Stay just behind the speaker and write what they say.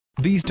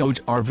These dogs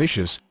are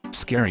vicious,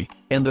 scary,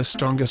 and the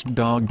strongest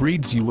dog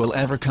breeds you will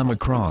ever come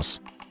across.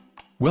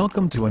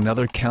 Welcome to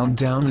another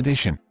countdown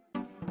edition.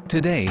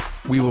 Today,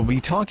 we will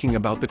be talking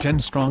about the 10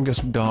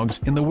 strongest dogs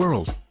in the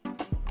world.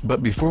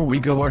 But before we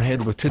go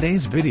ahead with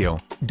today's video,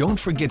 don't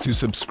forget to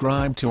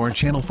subscribe to our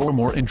channel for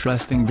more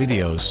interesting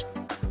videos.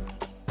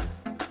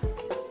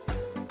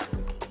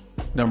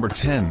 Number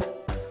 10.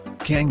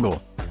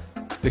 Kangal.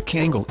 The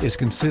Kangal is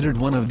considered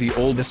one of the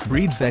oldest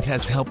breeds that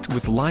has helped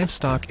with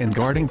livestock and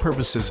guarding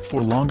purposes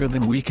for longer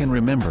than we can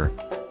remember.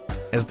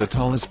 As the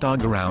tallest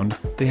dog around,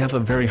 they have a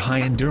very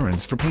high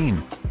endurance for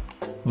pain.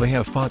 They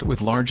have fought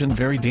with large and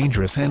very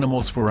dangerous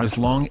animals for as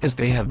long as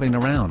they have been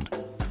around.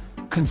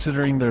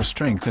 Considering their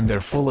strength and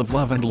their full of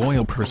love and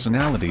loyal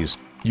personalities,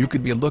 you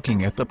could be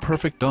looking at the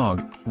perfect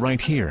dog,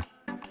 right here.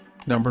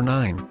 Number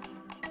 9.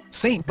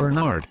 Saint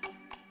Bernard.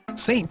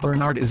 Saint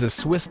Bernard is a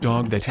Swiss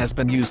dog that has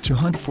been used to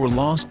hunt for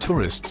lost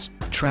tourists,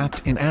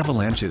 trapped in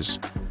avalanches.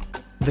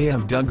 They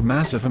have dug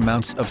massive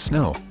amounts of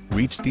snow,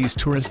 reached these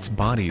tourists'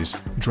 bodies,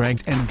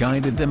 dragged and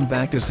guided them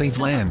back to safe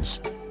lands.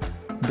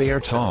 They are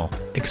tall,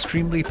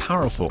 extremely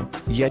powerful,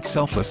 yet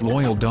selfless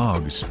loyal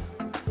dogs.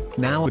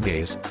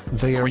 Nowadays,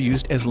 they are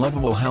used as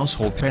lovable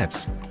household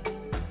pets.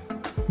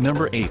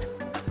 Number 8.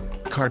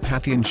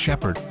 Carpathian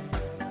Shepherd.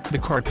 The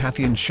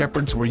Carpathian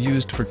Shepherds were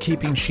used for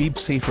keeping sheep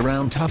safe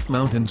around tough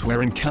mountains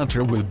where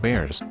encounter with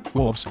bears,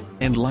 wolves,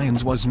 and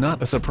lions was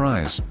not a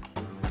surprise.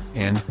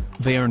 And,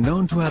 they are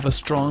known to have a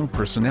strong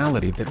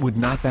personality that would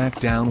not back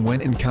down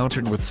when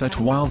encountered with such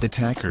wild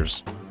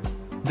attackers.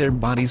 Their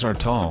bodies are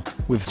tall,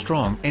 with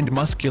strong and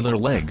muscular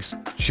legs,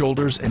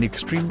 shoulders and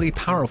extremely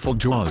powerful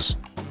jaws.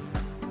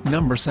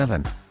 Number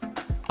 7.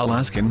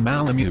 Alaskan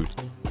Malamute.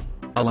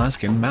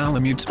 Alaskan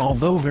Malamutes,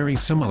 although very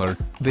similar,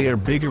 they are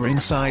bigger in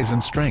size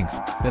and strength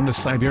than the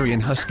Siberian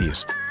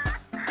Huskies.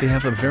 They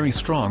have a very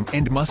strong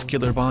and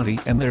muscular body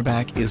and their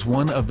back is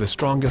one of the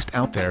strongest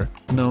out there,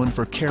 known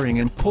for carrying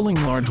and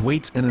pulling large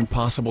weights in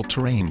impossible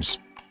terrains.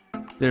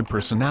 Their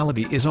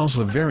personality is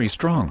also very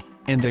strong,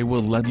 and they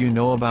will let you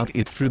know about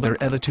it through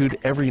their attitude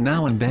every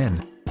now and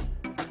then.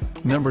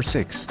 Number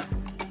 6.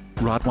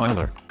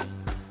 Rottweiler.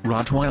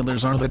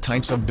 Rottweilers are the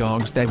types of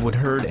dogs that would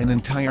herd an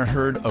entire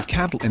herd of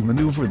cattle and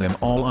maneuver them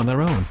all on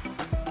their own.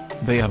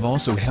 They have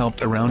also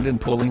helped around in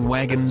pulling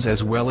wagons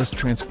as well as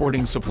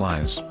transporting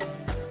supplies.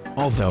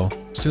 Although,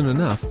 soon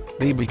enough,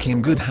 they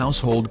became good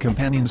household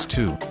companions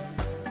too.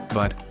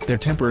 But, their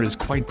temper is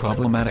quite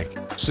problematic,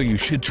 so you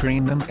should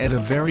train them at a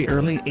very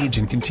early age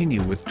and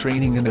continue with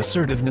training and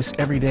assertiveness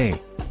every day.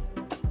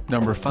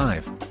 Number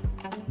 5.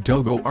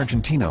 Dogo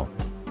Argentino.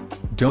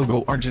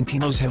 Dogo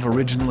Argentinos have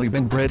originally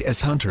been bred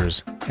as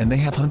hunters, and they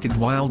have hunted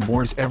wild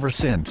boars ever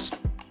since.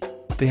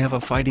 They have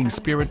a fighting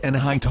spirit and a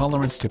high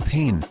tolerance to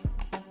pain.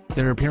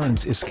 Their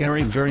appearance is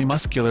scary, very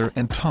muscular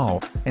and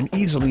tall, and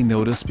easily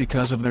noticed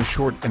because of their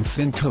short and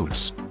thin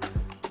coats.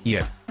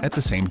 Yet, at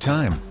the same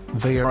time,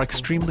 they are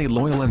extremely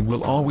loyal and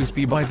will always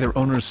be by their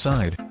owner's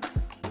side.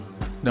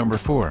 Number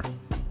 4.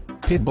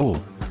 Pit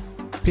Bull.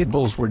 Pit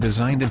Bulls were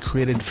designed and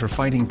created for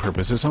fighting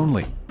purposes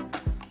only.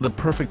 The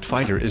perfect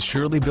fighter is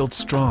surely built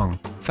strong,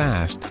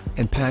 fast,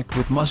 and packed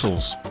with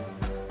muscles.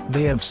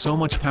 They have so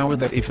much power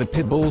that if a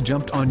pit bull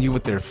jumped on you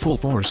with their full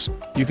force,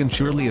 you can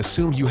surely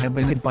assume you have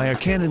been hit by a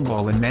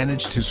cannonball and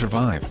managed to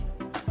survive.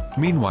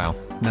 Meanwhile,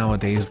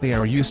 nowadays they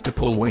are used to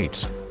pull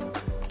weights.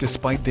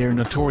 Despite their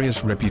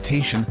notorious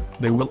reputation,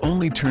 they will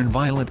only turn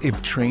violent if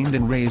trained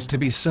and raised to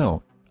be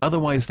so,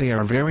 otherwise they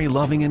are very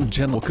loving and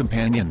gentle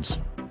companions.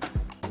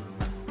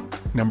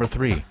 Number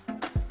 3.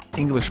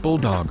 English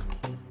Bulldog.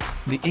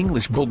 The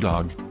English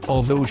Bulldog,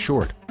 although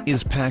short,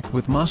 is packed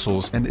with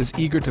muscles and is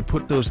eager to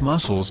put those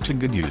muscles to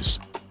good use.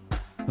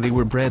 They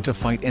were bred to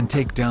fight and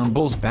take down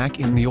bulls back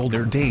in the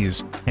older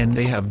days, and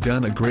they have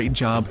done a great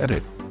job at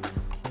it.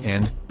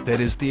 And,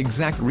 that is the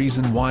exact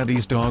reason why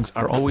these dogs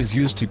are always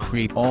used to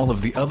create all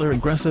of the other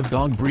aggressive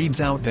dog breeds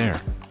out there.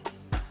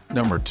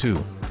 Number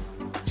 2.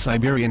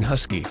 Siberian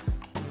Husky.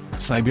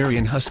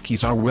 Siberian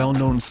Huskies are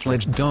well-known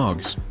sledge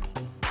dogs.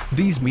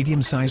 These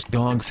medium-sized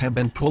dogs have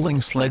been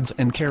pulling sleds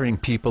and carrying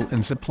people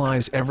and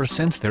supplies ever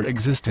since their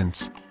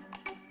existence.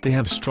 They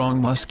have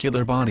strong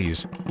muscular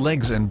bodies,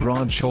 legs and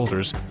broad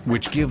shoulders,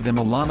 which give them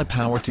a lot of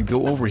power to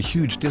go over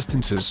huge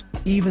distances,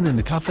 even in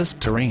the toughest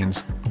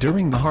terrains,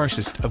 during the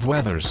harshest of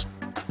weathers.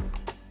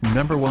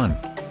 Number 1.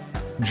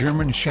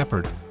 German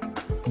Shepherd.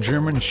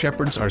 German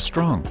Shepherds are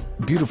strong,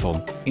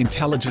 beautiful,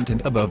 intelligent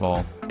and above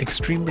all,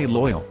 extremely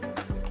loyal.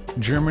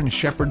 German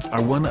Shepherds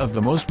are one of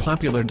the most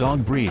popular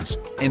dog breeds,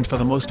 and for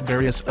the most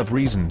various of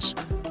reasons.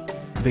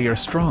 They are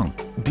strong,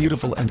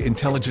 beautiful and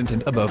intelligent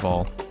and above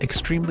all,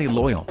 extremely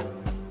loyal.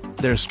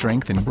 Their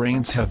strength and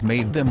brains have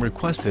made them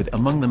requested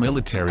among the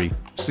military,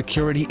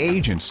 security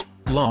agents,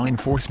 law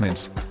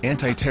enforcement,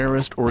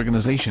 anti-terrorist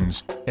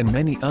organizations, and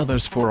many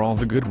others for all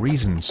the good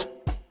reasons.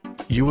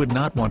 You would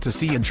not want to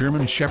see a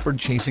German Shepherd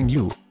chasing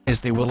you, as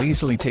they will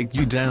easily take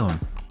you down.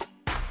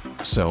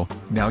 So,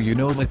 now you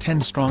know the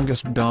 10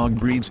 strongest dog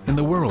breeds in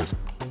the world.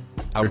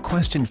 Our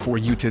question for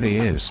you today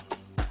is,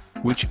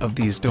 Which of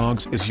these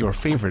dogs is your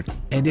favorite,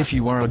 and if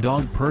you are a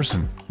dog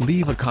person,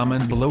 leave a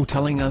comment below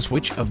telling us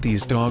which of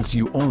these dogs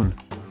you own.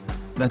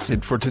 That's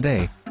it for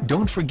today.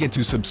 Don't forget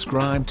to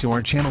subscribe to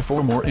our channel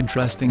for more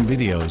interesting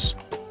videos.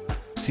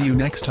 See you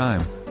next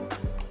time.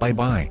 Bye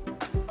bye.